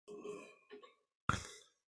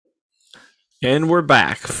And we're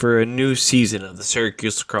back for a new season of the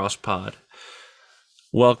Syracuse Lacrosse Pod.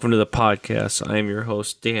 Welcome to the podcast. I am your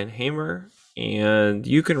host, Dan Hamer, and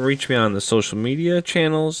you can reach me on the social media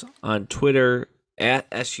channels on Twitter at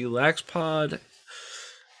SULaxPod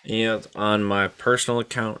and on my personal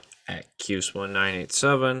account at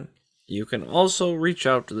Cuse1987. You can also reach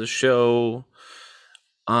out to the show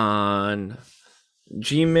on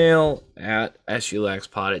Gmail at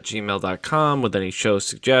SULaxPod at gmail.com with any show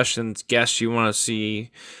suggestions, guests you want to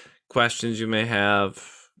see, questions you may have.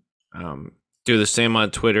 Do the same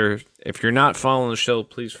on Twitter. If you're not following the show,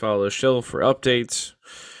 please follow the show for updates,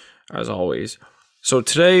 as always. So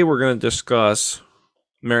today we're going to discuss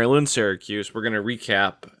Maryland Syracuse. We're going to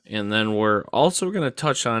recap, and then we're also going to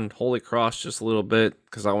touch on Holy Cross just a little bit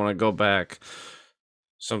because I want to go back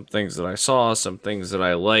some things that I saw, some things that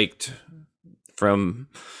I liked from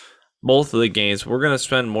both of the games. We're going to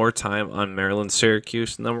spend more time on Maryland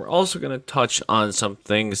Syracuse, and then we're also going to touch on some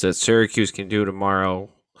things that Syracuse can do tomorrow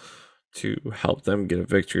to help them get a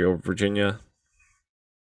victory over Virginia.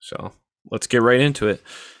 So let's get right into it.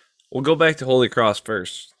 We'll go back to Holy Cross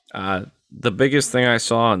first. The biggest thing I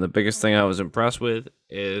saw and the biggest thing I was impressed with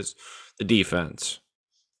is the defense.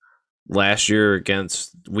 Last year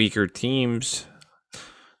against weaker teams,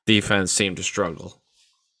 defense seemed to struggle.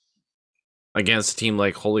 Against a team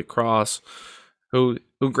like Holy Cross, who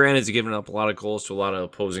granted has given up a lot of goals to a lot of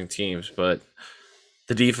opposing teams, but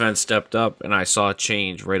the defense stepped up, and I saw a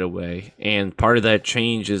change right away. And part of that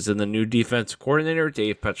change is in the new defensive coordinator,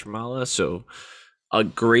 Dave Petramala. So a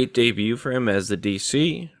great debut for him as the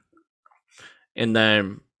DC. And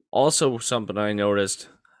then also something I noticed,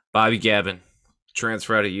 Bobby Gavin,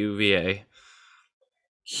 transfer out of UVA.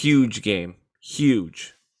 Huge game.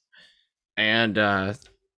 Huge. And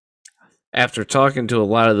after talking to a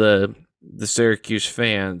lot of the Syracuse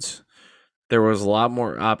fans, there was a lot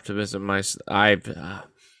more optimism I've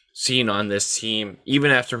seen on this team, even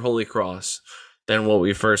after Holy Cross, than what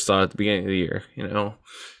we first thought at the beginning of the year.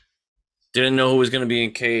 Didn't know who was going to be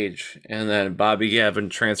in Cage, and then Bobby Gavin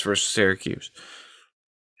transfers to Syracuse.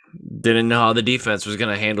 Didn't know how the defense was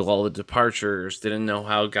going to handle all the departures. Didn't know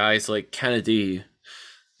how guys like Kennedy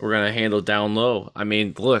were going to handle down low. I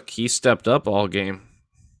mean, look, he stepped up all game.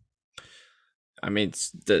 I mean,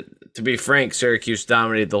 to be frank, Syracuse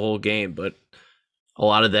dominated the whole game, but a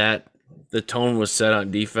lot of that, the tone was set on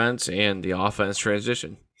defense and the offense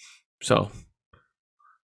transition. So,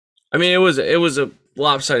 I mean, it was a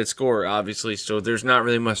lopsided score, obviously, so there's not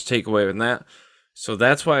really much takeaway in that. So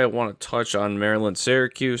that's why I want to touch on Maryland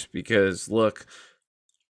Syracuse, because look,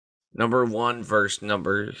 number one versus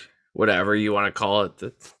number whatever you want to call it,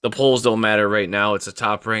 the polls don't matter right now. It's a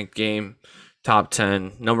top ranked game, top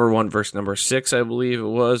 10, number one versus number 6, I believe it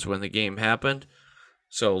was when the game happened.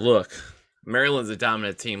 So look, Maryland's a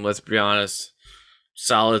dominant team, let's be honest.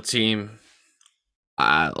 Solid team.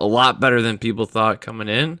 A lot better than people thought coming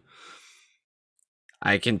in.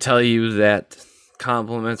 I can tell you that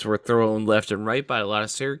compliments were thrown left and right by a lot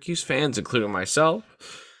of Syracuse fans, including myself.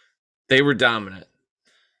 They were dominant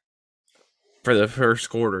for the first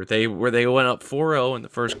quarter. They went up 4-0 in the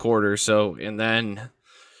first quarter. So, and then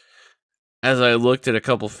as I looked at a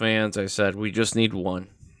couple fans, I said, we just need one.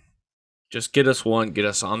 Just get us one, get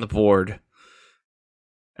us on the board.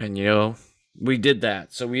 And, we did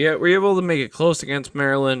that. So we were able to make it close against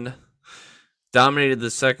Maryland. Dominated the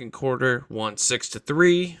second quarter, won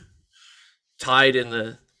 6-3. Tied in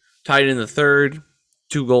the third,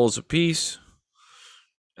 2 goals apiece.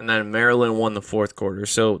 And then Maryland won the fourth quarter.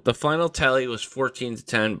 So the final tally was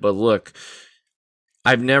 14-10. But look,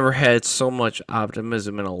 I've never had so much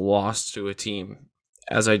optimism in a loss to a team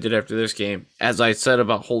as I did after this game. As I said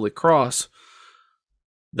about Holy Cross,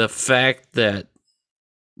 the fact that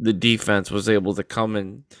the defense was able to come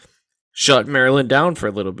and shut Maryland down for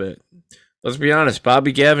a little bit. Let's be honest,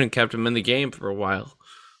 Bobby Gavin kept him in the game for a while.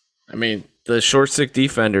 I mean, the short stick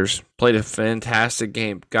defenders played a fantastic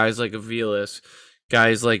game. Guys like Aviles,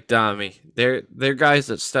 guys like Dami. They're guys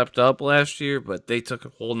that stepped up last year, but they took a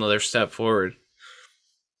whole nother step forward.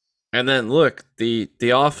 And then look, the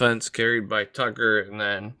offense carried by Tucker and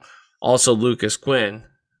then also Lucas Quinn,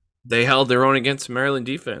 they held their own against the Maryland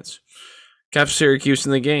defense. Kept Syracuse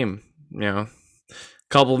in the game.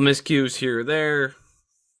 Couple miscues here or there.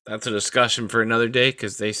 That's a discussion for another day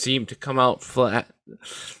because they seem to come out flat.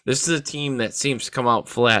 This is a team that seems to come out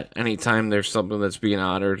flat anytime there's something that's being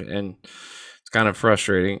honored, and it's kind of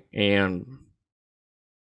frustrating. And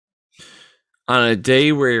on a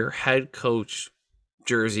day where your head coach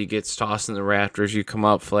jersey gets tossed in the rafters, you come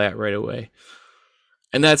out flat right away.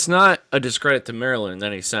 And that's not a discredit to Maryland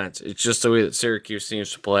in any sense. It's just the way that Syracuse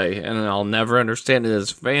seems to play. And I'll never understand it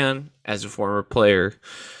as a fan, as a former player,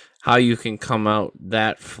 how you can come out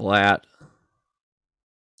that flat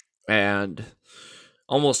and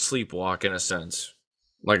almost sleepwalk in a sense.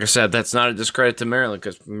 Like I said, that's not a discredit to Maryland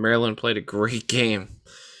because Maryland played a great game.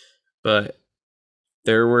 But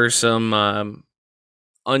there were some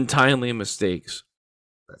untimely mistakes.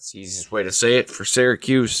 That's the easiest way to say it for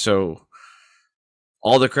Syracuse. So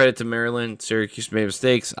all the credit to Maryland. Syracuse made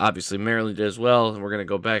mistakes. Obviously, Maryland did as well, and we're going to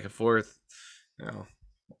go back and forth.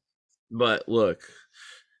 But look,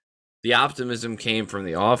 the optimism came from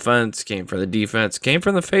the offense, came from the defense, came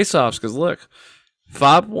from the faceoffs. Because look,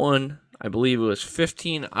 Fob won, I believe it was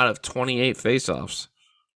 15 out of 28 faceoffs.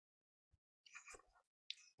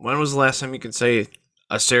 When was the last time you could say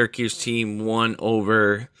a Syracuse team won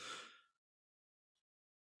over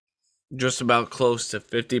just about close to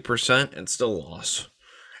 50% and still lost?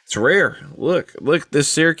 It's rare. Look, this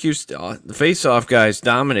Syracuse, the face-off guys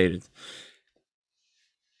dominated.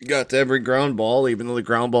 Got to every ground ball, even though the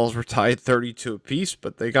ground balls were tied 32 apiece,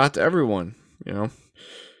 but they got to everyone,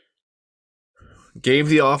 Gave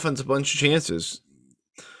the offense a bunch of chances.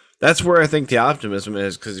 That's where I think the optimism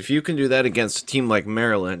is, because if you can do that against a team like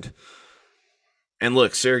Maryland, and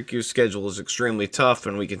look, Syracuse's schedule is extremely tough,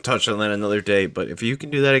 and we can touch on that another day, but if you can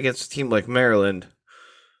do that against a team like Maryland,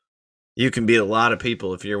 you can beat a lot of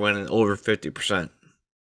people if you're winning over 50%.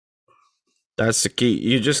 That's the key.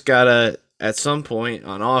 You just gotta, at some point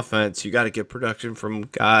on offense, you gotta get production from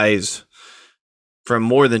guys, from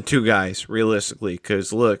more than two guys, realistically.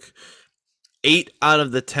 Because look, 8 out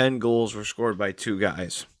of the 10 goals were scored by two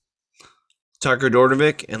guys. Tucker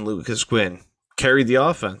Dordevic and Lucas Quinn carried the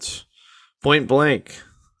offense, point blank.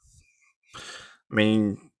 I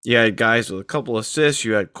mean, you had guys with a couple assists.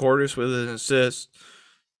 You had Cordes with an assist.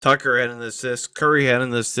 Tucker had an assist. Curry had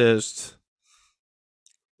an assist.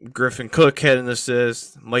 Griffin Cook had an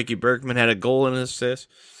assist. Mikey Berkman had a goal and an assist.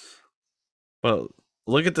 But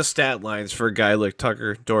look at the stat lines for a guy like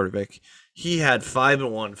Tucker Dordevic. He had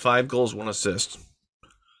 5-1, 5 goals, 1 assist.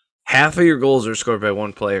 Half of your goals are scored by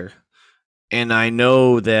one player. And I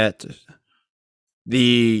know that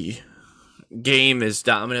the game is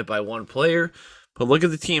dominant by one player, but look at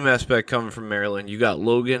the team aspect coming from Maryland. You got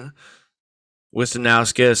Logan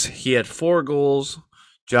Wisnauskas. He had 4 goals.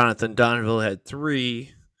 Jonathan Donville had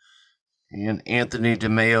 3. And Anthony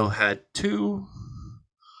DeMeo had 2.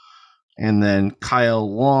 And then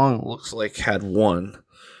Kyle Long looks like had 1.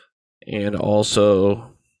 And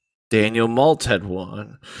also Daniel Malt had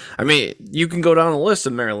 1. I mean, you can go down the list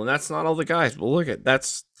of Maryland. That's not all the guys, but look at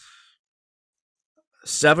that's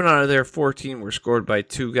 7 out of their 14 were scored by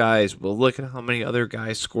 2 guys. But look at how many other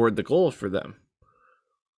guys scored the goal for them.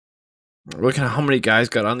 Look at how many guys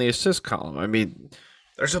got on the assist column. I mean,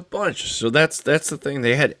 there's a bunch. So that's the thing.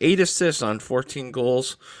 They had 8 assists on 14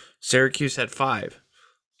 goals. Syracuse had 5.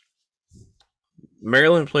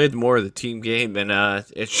 Maryland played more of the team game, and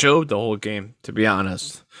it showed the whole game, to be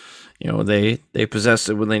honest. They possessed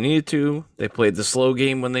it when they needed to. They played the slow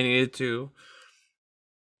game when they needed to.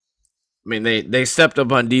 I mean, they stepped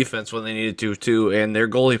up on defense when they needed to, too, and their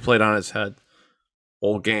goalie played on his head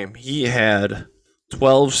whole game. He had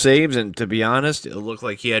 12 saves, and to be honest, it looked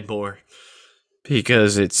like he had more.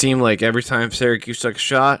 Because it seemed like every time Syracuse took a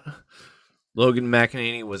shot, Logan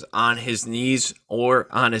McEnany was on his knees or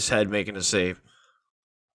on his head making a save.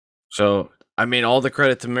 So, I mean, all the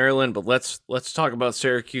credit to Maryland, but let's talk about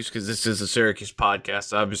Syracuse because this is a Syracuse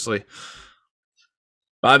podcast, obviously.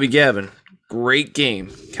 Bobby Gavin, great game.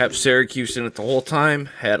 Kept Syracuse in it the whole time.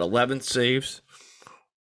 Had 11 saves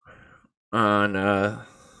on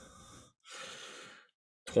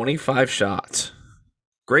 25 shots.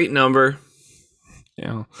 Great number.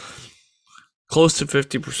 Close to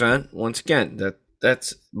 50%. Once again,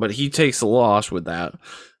 but he takes the loss with that.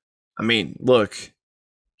 I mean, look,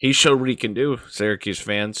 he showed what he can do, Syracuse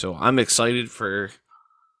fans. So I'm excited for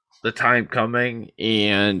the time coming,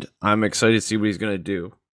 and I'm excited to see what he's going to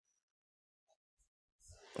do.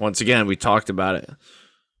 Once again, we talked about it.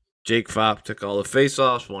 Jake Fopp took all the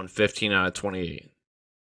faceoffs, won 15 out of 28.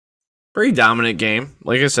 Pretty dominant game.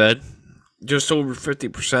 Like I said, just over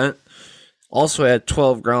 50%. Also had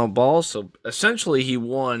 12 ground balls, so essentially he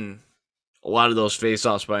won a lot of those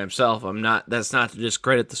faceoffs by himself. That's not to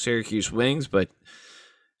discredit the Syracuse Wings, but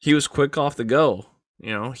he was quick off the go.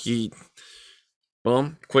 He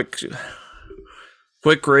quick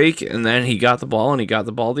rake, and then he got the ball, and he got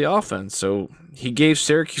the ball to the offense. So he gave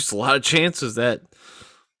Syracuse a lot of chances that,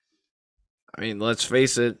 I mean, let's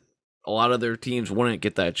face it, a lot of their teams wouldn't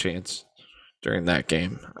get that chance during that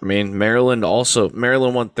game. I mean, Maryland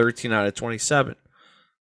won 13 out of 27.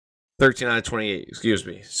 13 out of 28, excuse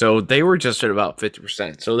me. So they were just at about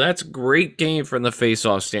 50%. So that's a great game from the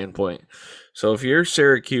face-off standpoint. So if you're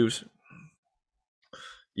Syracuse,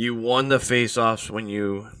 you won the face-offs when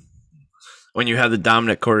you have the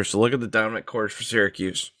dominant quarters. So look at the dominant quarters for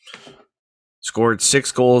Syracuse. Scored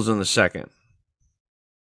 6 goals in the second.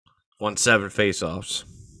 Won 7 face-offs.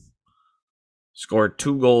 Scored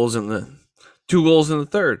 2 goals in the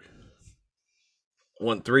third.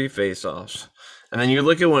 Won 3 face-offs. And then you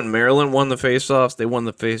look at when Maryland won the face-offs, they won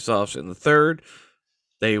the face-offs in the third.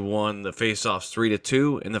 They won the face-offs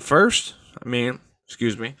 3-2 in the first. They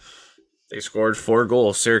scored 4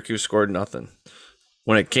 goals. Syracuse scored nothing.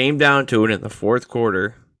 When it came down to it in the fourth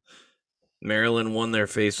quarter, Maryland won their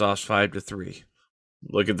face-offs 5-3.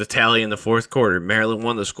 Look at the tally in the fourth quarter. Maryland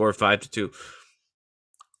won the score 5-2.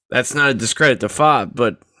 That's not a discredit to Fob,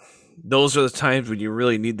 but those are the times when you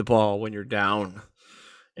really need the ball when you're down,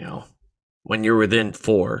 when you're within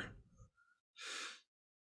 4.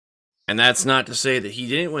 And that's not to say that he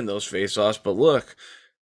didn't win those faceoffs, but look,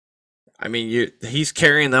 he's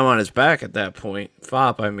carrying them on his back at that point,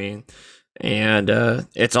 Fob, and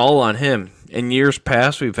it's all on him. In years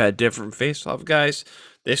past, we've had different faceoff guys.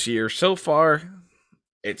 This year, so far,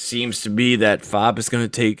 it seems to be that Fob is going to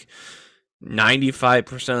take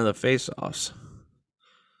 95% of the faceoffs.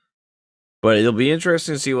 But it'll be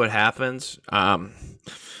interesting to see what happens.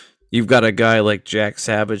 You've got a guy like Jack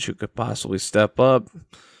Savage who could possibly step up. A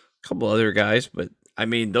couple other guys, but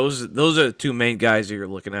those are the 2 main guys that you're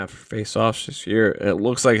looking at for faceoffs this year. It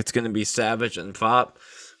looks like it's going to be Savage and Fopp,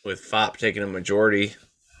 with Fopp taking a majority.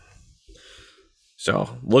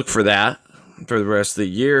 So look for that for the rest of the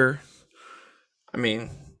year.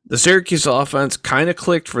 The Syracuse offense kind of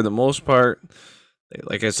clicked for the most part.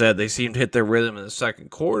 Like I said, they seemed to hit their rhythm in the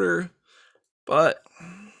second quarter, but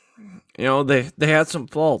they had some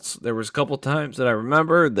faults. There was a couple times that I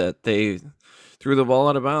remember that they threw the ball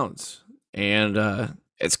out of bounds, and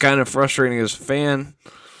it's kind of frustrating as a fan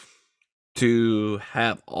to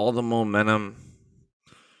have all the momentum.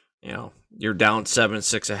 You're down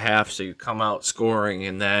 7-6 a half, so you come out scoring,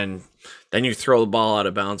 and then you throw the ball out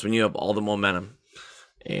of bounds when you have all the momentum.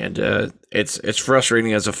 And it's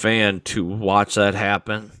frustrating as a fan to watch that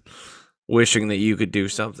happen, wishing that you could do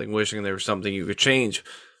something, wishing there was something you could change.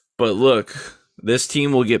 But look, this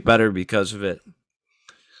team will get better because of it.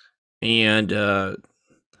 And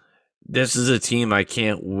this is a team I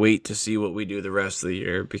can't wait to see what we do the rest of the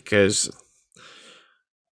year, because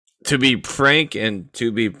to be frank and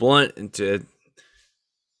to be blunt, and to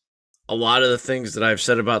a lot of the things that I've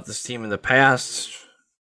said about this team in the past,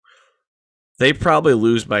 they probably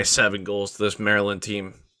lose by 7 goals to this Maryland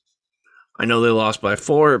team. I know they lost by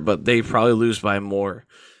 4, but they probably lose by more.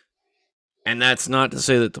 And that's not to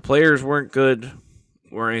say that the players weren't good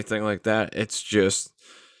or anything like that. It's just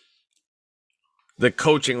the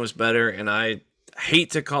coaching was better, and I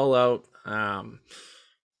hate to call out,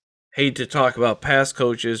 hate to talk about past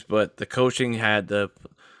coaches, but the coaching had the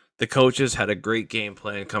coaches had a great game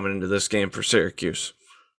plan coming into this game for Syracuse.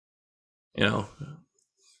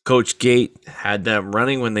 Coach Gate had them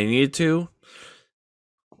running when they needed to,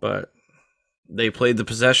 but they played the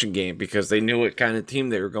possession game because they knew what kind of team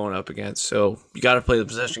they were going up against. So you got to play the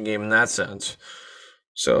possession game in that sense.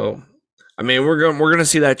 So, we're going to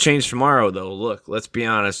see that change tomorrow, though. Look, let's be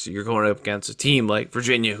honest. You're going up against a team like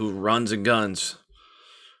Virginia who runs and guns.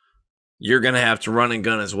 You're going to have to run and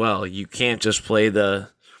gun as well. You can't just play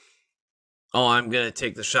I'm going to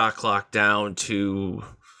take the shot clock down to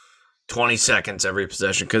 20 seconds every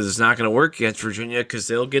possession, because it's not going to work against Virginia, because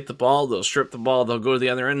they'll get the ball, they'll strip the ball, they'll go to the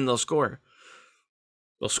other end, and they'll score.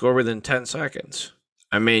 They'll score within 10 seconds.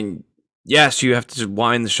 Yes, you have to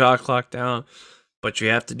wind the shot clock down, but you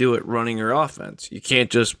have to do it running your offense. You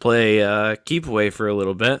can't just play keep away for a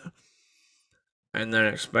little bit and then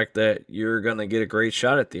expect that you're going to get a great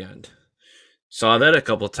shot at the end. Saw that a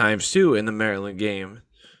couple times, too, in the Maryland game.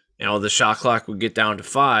 The shot clock would get down to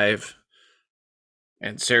 5,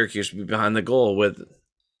 and Syracuse would be behind the goal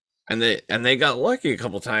and they got lucky a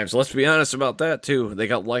couple times. Let's be honest about that, too. They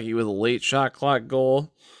got lucky with a late shot clock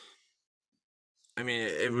goal.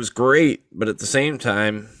 It was great, but at the same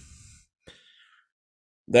time,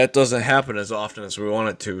 that doesn't happen as often as we want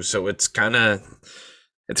it to. So it's kind of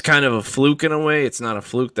a fluke in a way. It's not a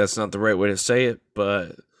fluke. That's not the right way to say it,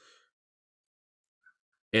 but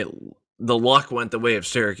the luck went the way of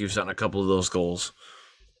Syracuse on a couple of those goals.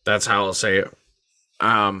 That's how I'll say it.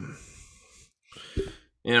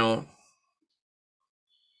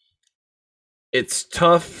 It's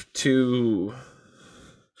tough to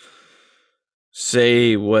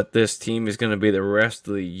say what this team is going to be the rest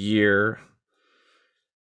of the year,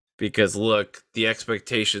 because look, the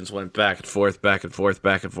expectations went back and forth, back and forth,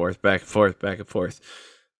 back and forth, back and forth, back and forth.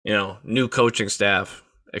 New coaching staff,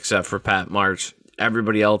 except for Pat March.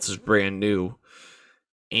 Everybody else is brand new.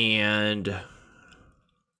 And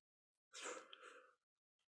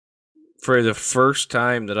for the first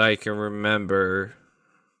time that I can remember,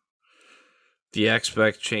 the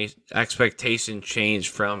expectation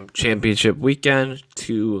changed from championship weekend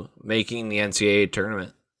to making the NCAA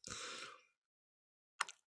tournament.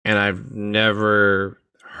 And I've never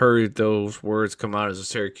heard those words come out as a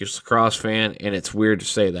Syracuse lacrosse fan, and it's weird to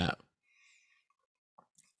say that.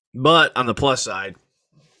 But on the plus side,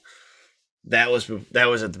 that was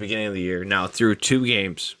at the beginning of the year. Now, through 2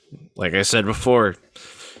 games, like I said before,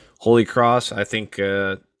 Holy Cross, I think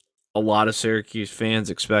a lot of Syracuse fans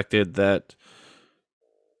expected that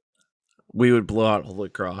we would blow out Holy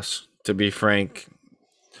Cross, to be frank.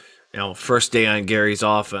 First day on Gary's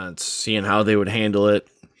offense, seeing how they would handle it,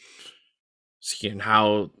 seeing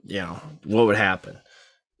how, what would happen.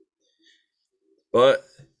 But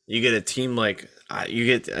you get a team like, you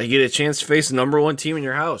get a chance to face the number 1 team in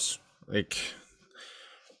your house. Like,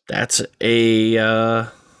 that's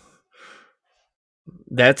a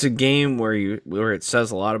game where it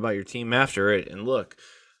says a lot about your team after it. And look,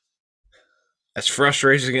 as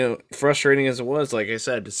frustrating as it was, like I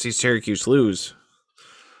said, to see Syracuse lose,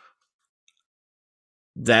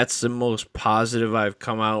 that's the most positive I've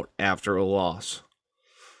come out after a loss.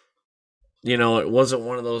 It wasn't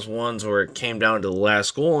one of those ones where it came down to the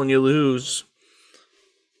last goal and you lose.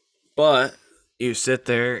 But you sit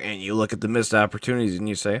there and you look at the missed opportunities and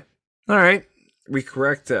you say, all right, we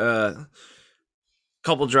correct a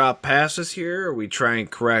couple drop passes here. We try and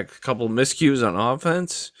correct a couple miscues on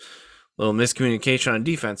offense, a little miscommunication on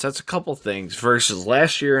defense. That's a couple things versus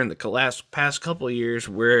last year and the past couple of years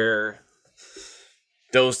where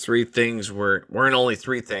those 3 things weren't only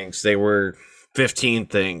 3 things. They were 15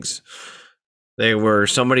 things. They were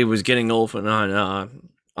somebody was getting open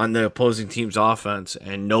on the opposing team's offense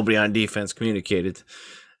and nobody on defense communicated.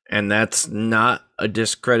 And that's not a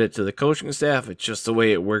discredit to the coaching staff. It's just the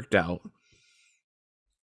way it worked out.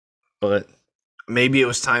 But maybe it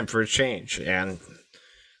was time for a change. And,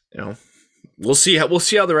 we'll see how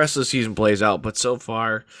the rest of the season plays out. But so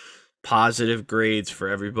far, positive grades for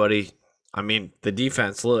everybody. I mean, the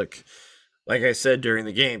defense, look, like I said during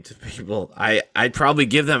the game to people, I'd probably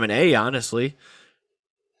give them an A, honestly.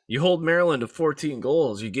 You hold Maryland to 14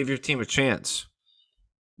 goals, you give your team a chance.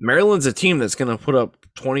 Maryland's a team that's going to put up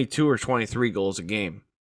 22 or 23 goals a game.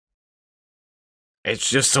 It's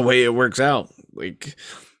just the way it works out. Like,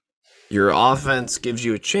 your offense gives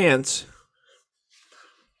you a chance,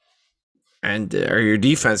 or your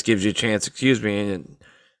defense gives you a chance,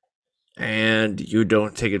 and you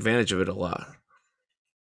don't take advantage of it a lot.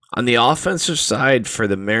 On the offensive side for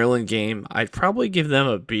the Maryland game, I'd probably give them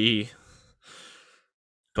a B.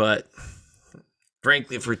 But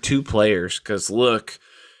frankly, for 2 players, because look,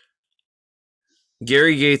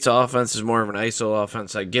 Gary Gates' offense is more of an ISO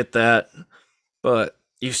offense. I get that. But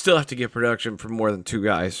you still have to get production from more than 2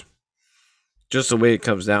 guys. Just the way it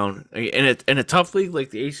comes down. In a tough league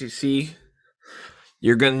like the ACC,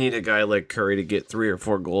 you're going to need a guy like Curry to get 3 or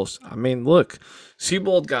 4 goals. I mean, look,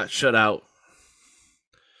 Siebold got shut out.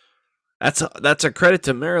 That's a credit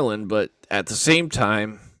to Maryland, but at the same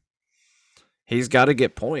time, he's got to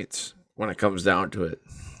get points when it comes down to it.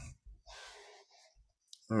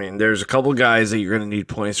 I mean, there's a couple guys that you're going to need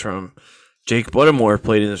points from. Jake Buttermore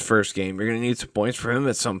played in his first game. You're going to need some points for him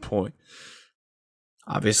at some point.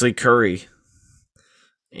 Obviously, Curry.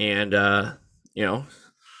 And,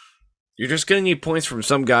 you're just going to need points from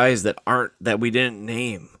some guys that we didn't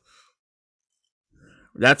name.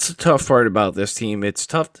 That's the tough part about this team. It's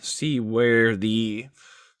tough to see where the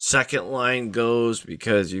second line goes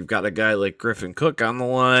because you've got a guy like Griffin Cook on the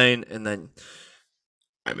line, and then,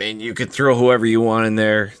 you could throw whoever you want in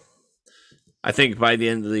there. I think by the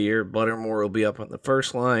end of the year, Buttermore will be up on the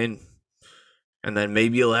first line, and then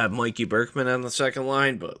maybe you'll have Mikey Berkman on the second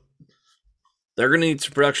line, but they're going to need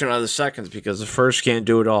some production out of the seconds because the first can't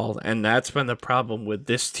do it all, and that's been the problem with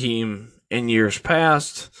this team in years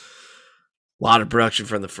past. A lot of production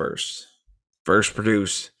from the first. First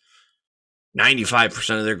produced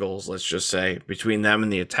 95% of their goals, let's just say, between them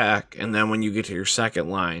and the attack. And then when you get to your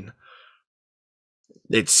second line,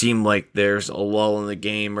 it seemed like there's a lull in the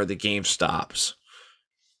game or the game stops.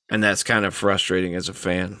 And that's kind of frustrating as a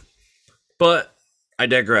fan. But I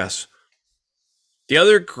digress. The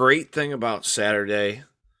other great thing about Sunday,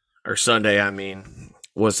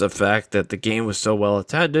 was the fact that the game was so well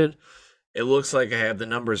attended. It looks like I have the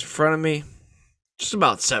numbers in front of me. Just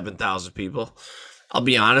about 7,000 people. I'll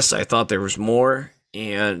be honest, I thought there was more,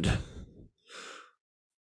 And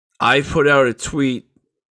I put out a tweet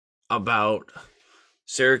about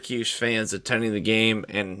Syracuse fans attending the game,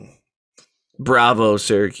 and bravo,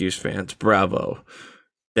 Syracuse fans, bravo.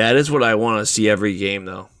 That is what I want to see every game,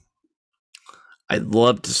 though. I'd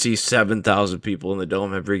love to see 7,000 people in the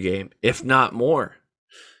Dome every game, if not more.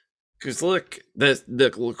 Because look,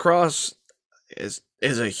 the lacrosse is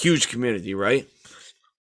a huge community, right?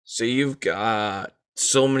 So you've got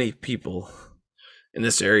so many people in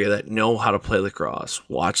this area that know how to play lacrosse,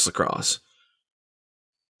 watch lacrosse.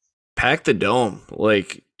 Pack the Dome.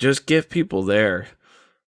 Like, just get people there.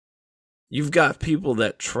 You've got people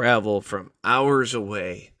that travel from hours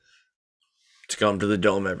away to come to the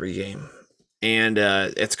Dome every game. And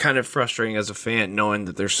it's kind of frustrating as a fan knowing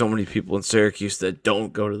that there's so many people in Syracuse that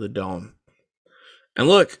don't go to the Dome. And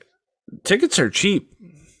look, tickets are cheap.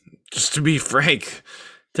 Just to be frank,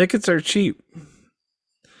 tickets are cheap.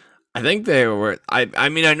 I think they were. I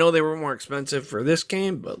mean, I know they were more expensive for this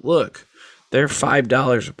game, but look, they're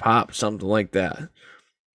 $5 a pop, something like that.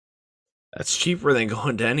 That's cheaper than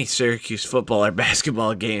going to any Syracuse football or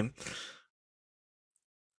basketball game.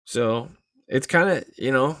 So it's kind of,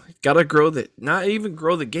 gotta grow not even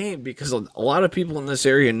grow the game, because a lot of people in this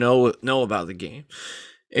area know about the game.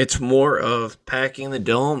 It's more of packing the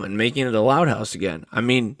Dome and making it a loud house again. I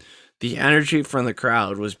mean, the energy from the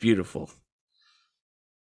crowd was beautiful.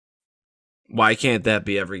 Why can't that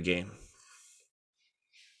be every game?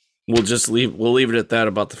 We'll leave it at that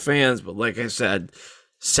about the fans, but like I said,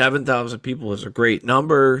 7,000 people is a great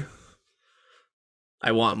number.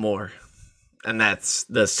 I want more. And that's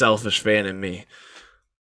the selfish fan in me.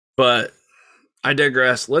 But I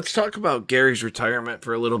digress. Let's talk about Gary's retirement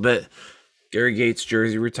for a little bit. Gary Gates'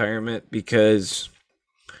 jersey retirement, because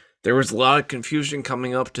there was a lot of confusion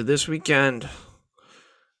coming up to this weekend.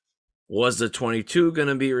 Was the 22 going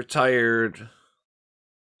to be retired?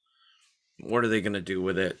 What are they going to do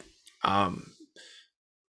with it?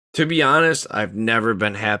 To be honest, I've never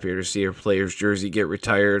been happier to see a player's jersey get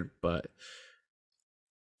retired, but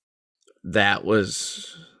it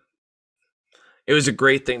was a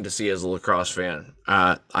great thing to see as a lacrosse fan.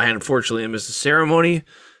 I unfortunately missed the ceremony,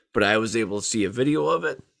 but I was able to see a video of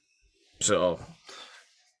it. So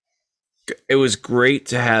it was great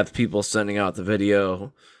to have people sending out the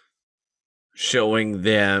video showing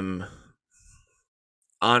them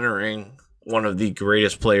honoring one of the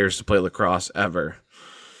greatest players to play lacrosse ever.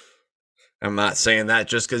 I'm not saying that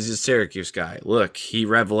just because he's a Syracuse guy. Look, he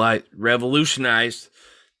revolutionized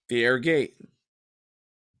the air gate.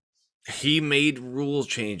 He made rule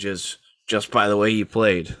changes just by the way he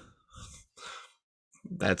played.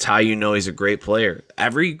 That's how you know he's a great player.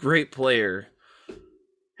 Every great player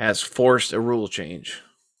has forced a rule change.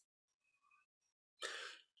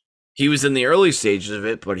 He was in the early stages of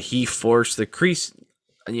it, but he forced the crease,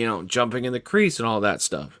 jumping in the crease and all that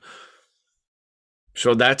stuff.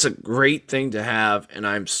 So that's a great thing to have, and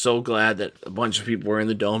I'm so glad that a bunch of people were in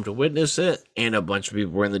the Dome to witness it, and a bunch of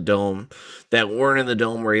people were in the Dome that weren't in the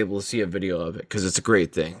Dome were able to see a video of it, because it's a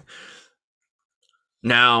great thing.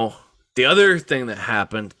 Now, the other thing that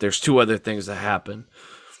happened, there's two other things that happened.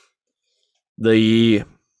 The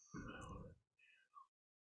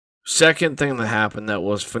second thing that happened that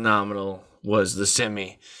was phenomenal was the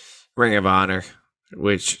Semi Ring of Honor,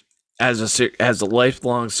 which as a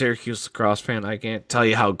lifelong Syracuse lacrosse fan, I can't tell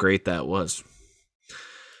you how great that was.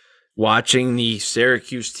 Watching the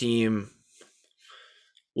Syracuse team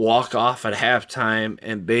walk off at halftime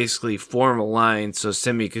and basically form a line so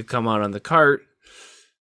Simi could come out on the cart.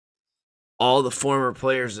 All the former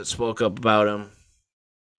players that spoke up about him,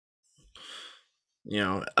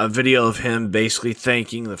 a video of him basically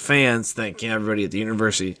thanking the fans, thanking everybody at the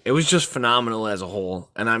university. It was just phenomenal as a whole.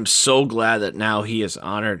 And I'm so glad that now he is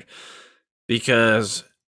honored, because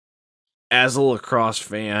as a lacrosse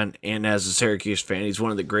fan and as a Syracuse fan, he's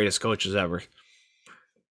one of the greatest coaches ever.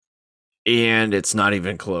 And it's not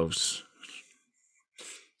even close.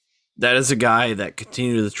 That is a guy that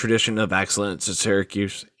continued the tradition of excellence at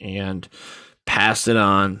Syracuse and passed it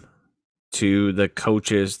on to the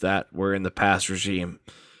coaches that were in the past regime.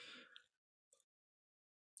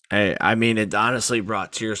 I mean, it honestly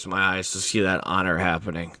brought tears to my eyes to see that honor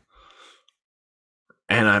happening.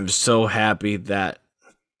 And I'm so happy that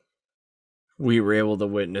we were able to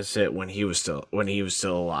witness it when he was still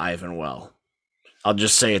alive and well. I'll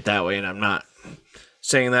just say it that way, and I'm not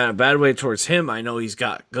saying that in a bad way towards him. I know he's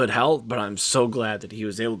got good health, but I'm so glad that he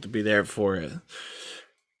was able to be there for it.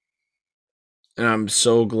 And I'm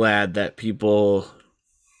so glad that people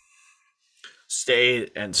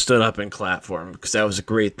stayed and stood up and clapped for him, because that was a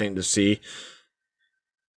great thing to see.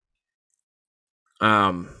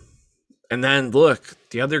 And then look,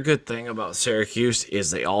 the other good thing about Syracuse is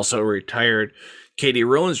they also retired Katie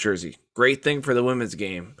Rowan's jersey. Great thing for the women's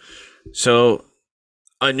game. So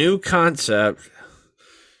a new concept,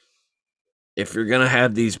 if you're going to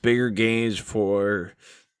have these bigger games for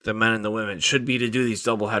the men and the women, should be to do these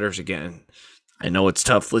doubleheaders again. I know it's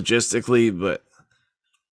tough logistically, but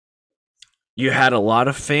you had a lot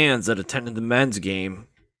of fans that attended the men's game,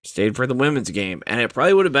 stayed for the women's game, and it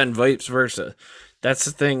probably would have been vice versa. That's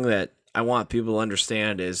the thing that I want people to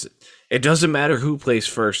understand is it doesn't matter who plays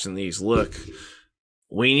first in these. Look,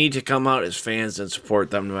 we need to come out as fans and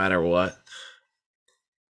support them no matter what.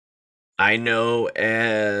 I know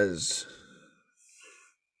as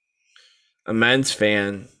a men's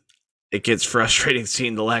fan, it gets frustrating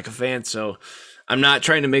seeing the lack of fans. So I'm not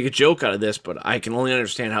trying to make a joke out of this, but I can only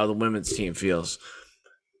understand how the women's team feels.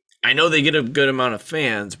 I know they get a good amount of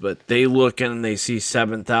fans, but they look in and they see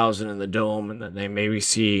 7,000 in the dome, and then they maybe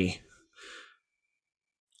see,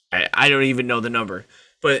 I don't even know the number,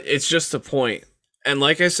 but it's just the point. And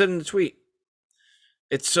like I said in the tweet,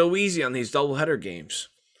 it's so easy on these doubleheader games.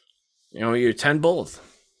 You attend both.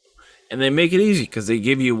 And they make it easy because they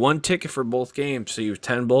give you one ticket for both games, so you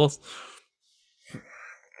attend both.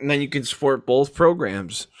 And then you can support both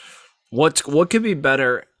programs. What could be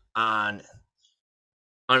better on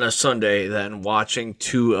a Sunday than watching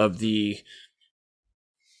two of the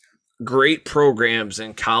great programs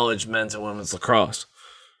in college men's and women's lacrosse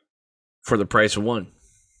for the price of one?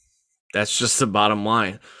 That's just the bottom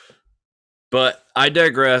line. But I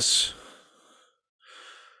digress.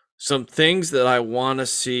 Some things that I want to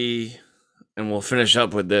see, and we'll finish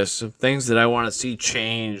up with this, some things that I want to see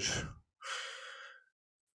change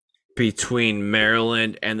between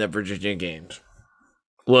Maryland and the Virginia games.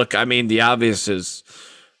 Look, I mean, the obvious is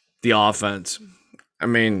the offense. I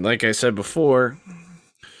mean, like I said before,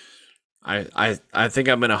 I think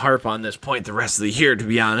I'm going to harp on this point the rest of the year, to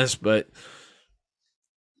be honest, but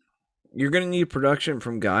you're going to need production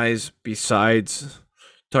from guys besides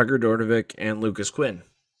Tucker Dordevic and Lucas Quinn.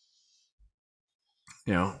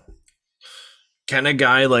 Can a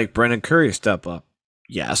guy like Brendan Curry step up?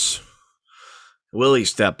 Yes. Will he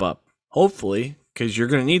step up? Hopefully, because you're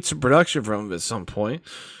going to need some production from him at some point.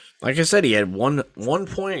 Like I said, he had one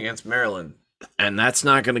point against Maryland, and that's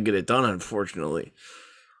not going to get it done, unfortunately.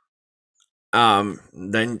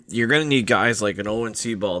 Then you're going to need guys like an Owen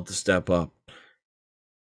Seabald to step up.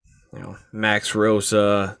 Max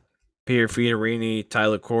Rosa, Peter Fiorini,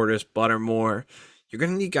 Tyler Cordes, Buttermore. You're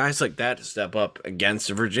going to need guys like that to step up against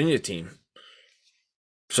the Virginia team.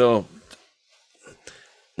 So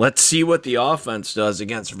let's see what the offense does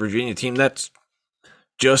against a Virginia team that's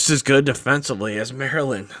just as good defensively as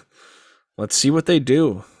Maryland. Let's see what they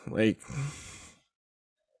do.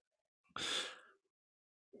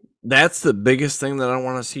 That's the biggest thing that I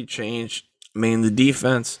want to see change. I mean, the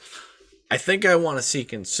defense, I think I want to see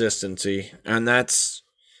consistency. And that's,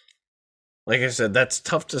 like I said, that's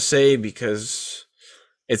tough to say because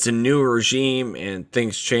it's a new regime and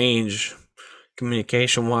things change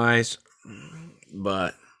communication-wise.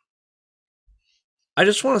 But I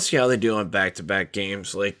just want to see how they do on back-to-back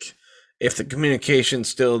games. Like, if the communication's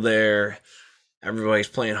still there, everybody's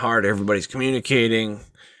playing hard, everybody's communicating,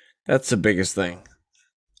 that's the biggest thing.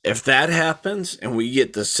 If that happens and we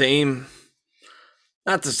get the same,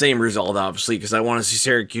 not the same result, obviously, because I want to see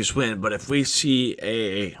Syracuse win, but if we see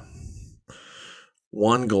a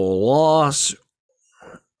 1-goal loss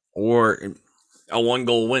or a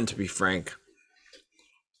 1-goal win, to be frank,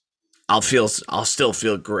 I'll still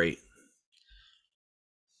feel great.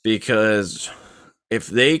 Because if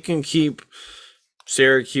they can keep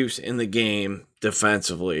Syracuse in the game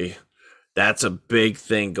defensively, that's a big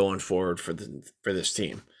thing going forward for this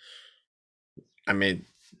team. I mean,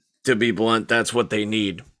 to be blunt, that's what they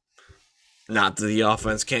need. Not that the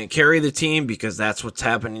offense can't carry the team, because that's what's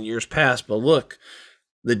happened in years past. But look,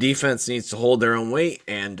 the defense needs to hold their own weight,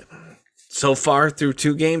 and so far through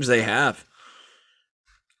 2 games they have.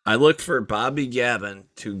 I look for Bobby Gavin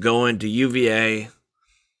to go into UVA,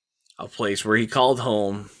 a place where he called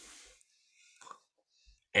home,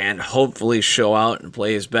 and hopefully show out and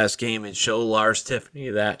play his best game and show Lars Tiffany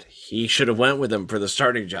that he should have went with him for the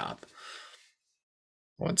starting job.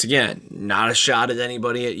 Once again, not a shot at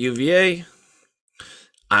anybody at UVA.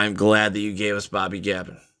 I'm glad that you gave us Bobby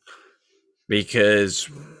Gavin, because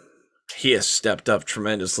he has stepped up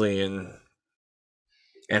tremendously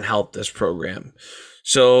and helped this program.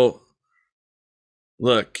 So,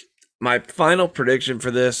 look, my final prediction for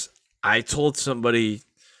this, I told somebody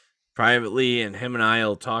privately, and him and I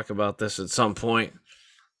will talk about this at some point.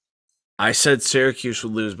 I said Syracuse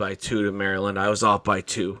would lose by 2 to Maryland. I was off by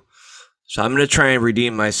 2. So I'm going to try and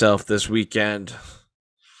redeem myself this weekend.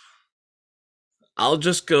 I'll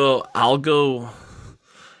go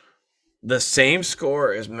the same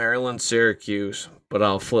score as Maryland Syracuse, but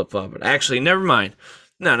I'll flip up it. Actually, never mind.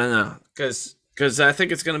 No. Because I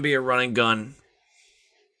think it's going to be a running gun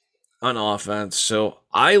on offense. So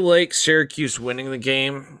I like Syracuse winning the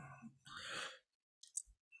game.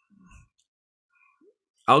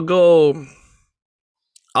 I'll go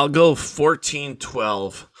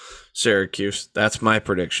 14-12 Syracuse. That's my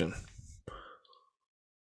prediction.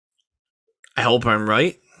 I hope I'm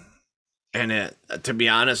right. And to be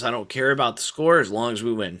honest, I don't care about the score as long as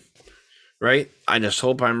we win. Right? I just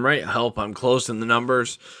hope I'm right. I hope I'm close in the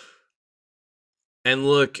numbers. And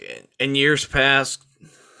look, in years past,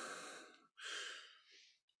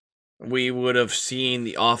 we would have seen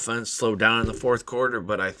the offense slow down in the fourth quarter,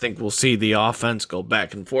 but I think we'll see the offense go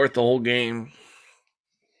back and forth the whole game.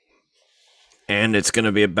 And it's going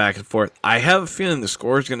to be a back and forth. I have a feeling the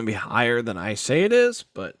score is going to be higher than I say it is,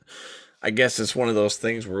 but I guess it's one of those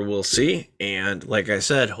things where we'll see. And like I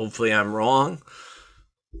said, hopefully I'm wrong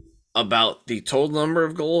about the total number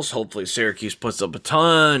of goals. Hopefully Syracuse puts up a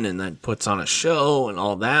ton and then puts on a show and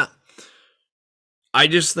all that. I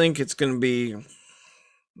just think it's going to be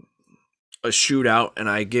a shootout, and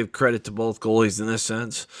I give credit to both goalies in this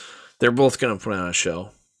sense. They're both going to put on a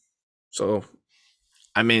show. So,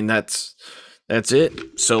 I mean, that's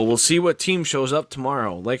it. So we'll see what team shows up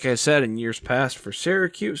tomorrow. Like I said, in years past for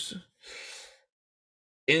Syracuse,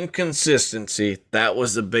 inconsistency, that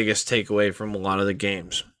was the biggest takeaway from a lot of the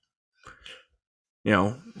games.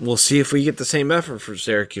 We'll see if we get the same effort for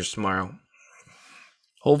Syracuse tomorrow.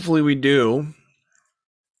 Hopefully we do.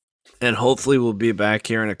 And hopefully we'll be back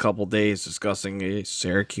here in a couple days discussing a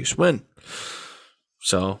Syracuse win.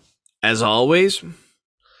 So, as always,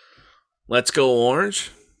 let's go Orange.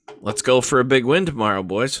 Let's go for a big win tomorrow,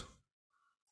 boys.